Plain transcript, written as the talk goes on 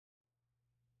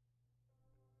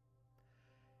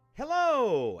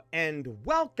Hello, and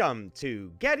welcome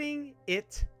to Getting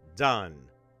It Done,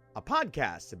 a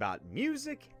podcast about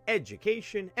music,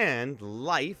 education, and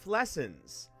life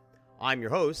lessons. I'm your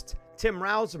host, Tim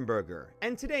Rausenberger,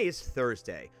 and today is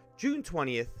Thursday, June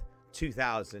 20th,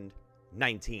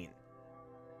 2019.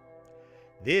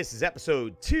 This is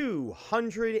episode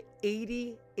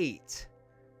 288,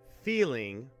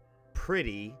 Feeling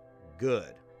Pretty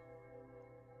Good.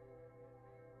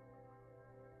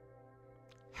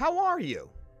 How are you?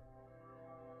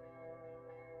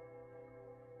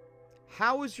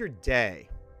 How was your day?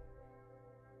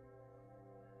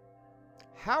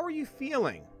 How are you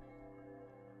feeling?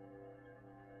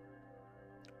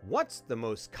 What's the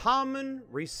most common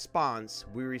response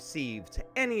we receive to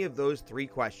any of those three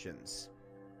questions?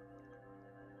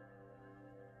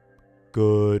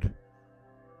 Good.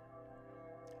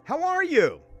 How are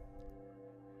you?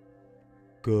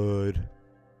 Good.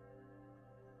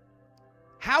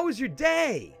 How was your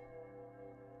day?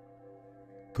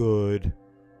 Good.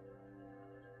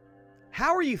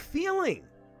 How are you feeling?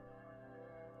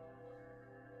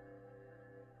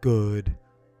 Good.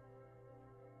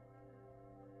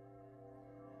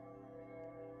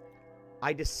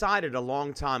 I decided a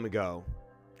long time ago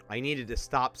I needed to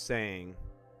stop saying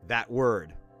that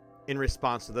word in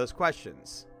response to those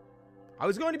questions. I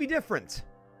was going to be different.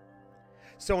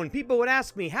 So when people would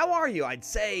ask me, how are you? I'd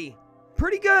say,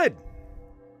 pretty good.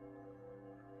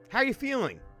 How are you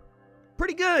feeling?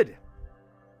 Pretty good.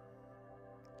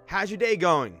 How's your day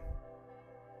going?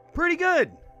 Pretty good.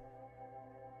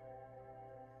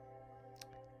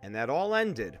 And that all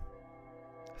ended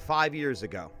 5 years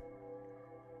ago.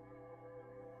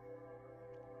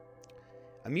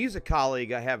 A music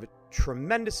colleague I have a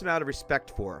tremendous amount of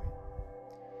respect for.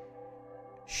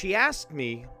 She asked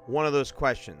me one of those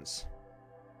questions,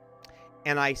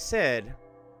 and I said,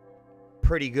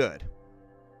 pretty good.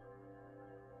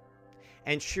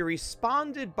 And she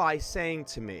responded by saying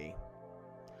to me,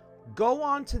 go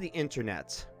onto the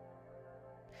internet,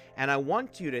 and I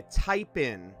want you to type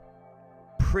in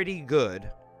pretty good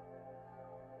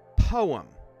poem.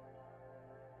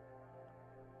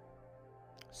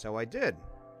 So I did.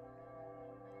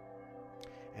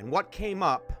 And what came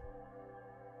up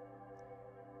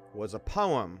was a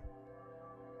poem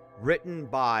written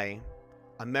by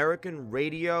American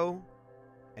radio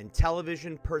and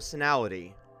television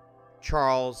personality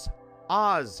Charles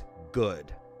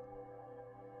Osgood.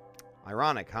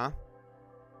 Ironic, huh?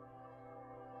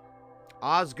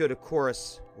 Osgood, of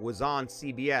course, was on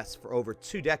CBS for over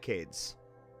 2 decades.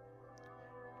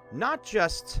 Not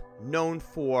just known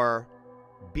for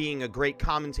being a great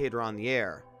commentator on the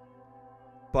air,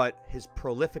 but his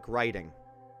prolific writing.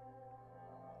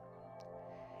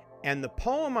 And the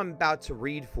poem I'm about to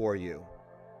read for you,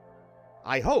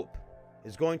 I hope,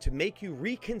 is going to make you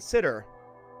reconsider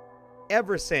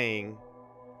ever saying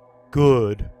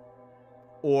Good.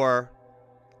 or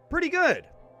pretty good.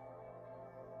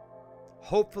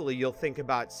 Hopefully you'll think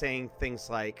about saying things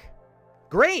like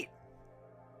great,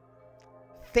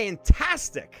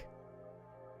 fantastic,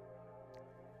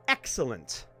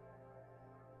 excellent.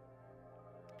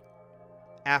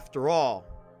 After all,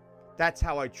 that's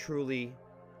how I truly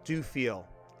do feel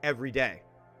every day,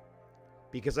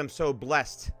 because I'm so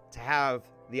blessed to have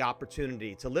the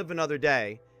opportunity to live another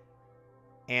day.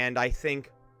 And I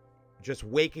think just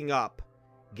waking up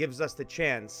gives us the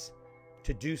chance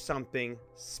to do something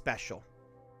special.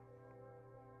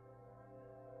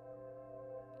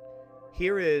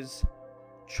 Here is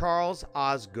Charles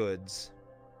Osgood's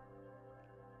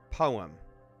poem,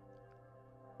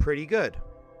 Pretty Good.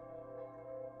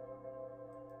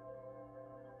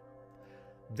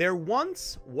 There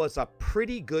once was a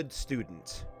pretty good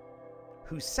student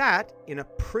who sat in a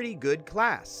pretty good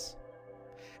class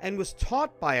and was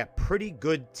taught by a pretty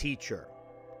good teacher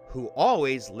who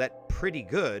always let pretty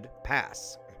good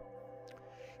pass.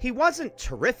 He wasn't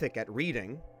terrific at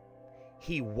reading.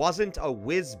 He wasn't a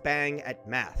whiz-bang at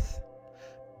math.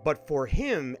 But for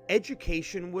him,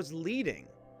 education was leading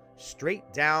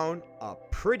straight down a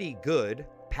pretty good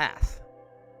path.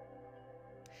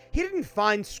 He didn't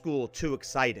find school too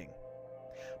exciting,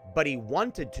 but he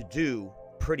wanted to do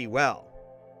pretty well.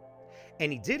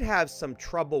 And he did have some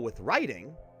trouble with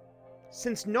writing,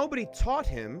 since nobody taught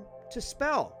him to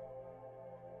spell.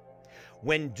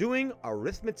 When doing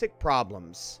arithmetic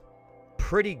problems,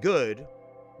 pretty good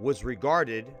was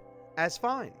regarded as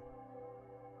fine.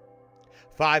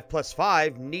 5 plus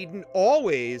 5 needn't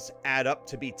always add up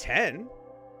to be 10.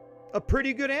 A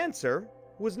pretty good answer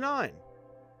was 9.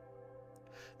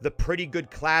 The pretty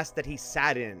good class that he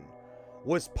sat in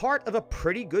was part of a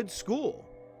pretty good school.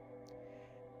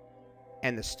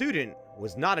 And the student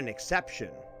was not an exception.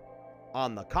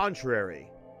 On the contrary,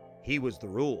 he was the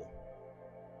rule.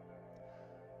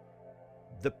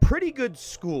 The pretty good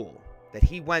school that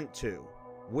he went to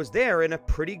was there in a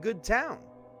pretty good town.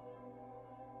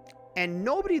 And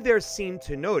nobody there seemed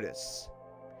to notice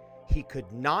he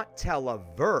could not tell a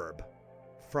verb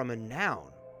from a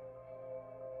noun.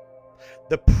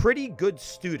 The pretty good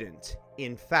student,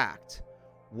 in fact,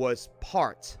 was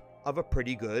part of a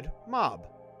pretty good mob.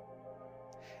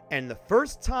 And the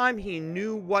first time he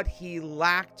knew what he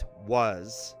lacked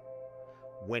was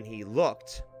when he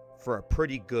looked for a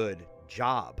pretty good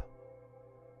job.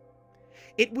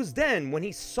 It was then, when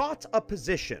he sought a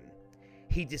position,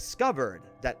 he discovered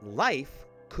that life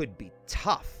could be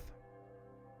tough.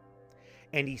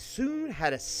 And he soon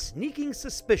had a sneaking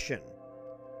suspicion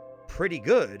pretty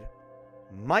good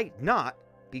might not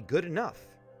be good enough.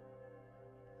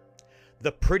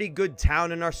 The pretty good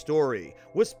town in our story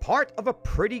was part of a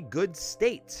pretty good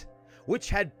state, which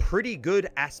had pretty good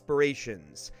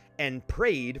aspirations and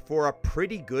prayed for a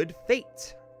pretty good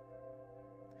fate.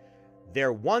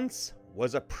 There once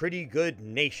was a pretty good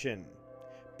nation,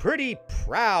 pretty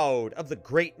proud of the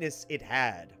greatness it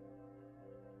had,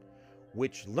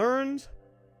 which learned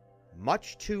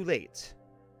much too late.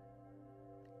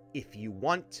 If you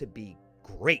want to be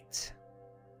great,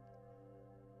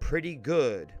 pretty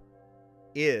good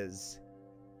is,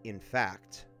 in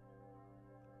fact,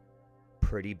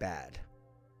 pretty bad.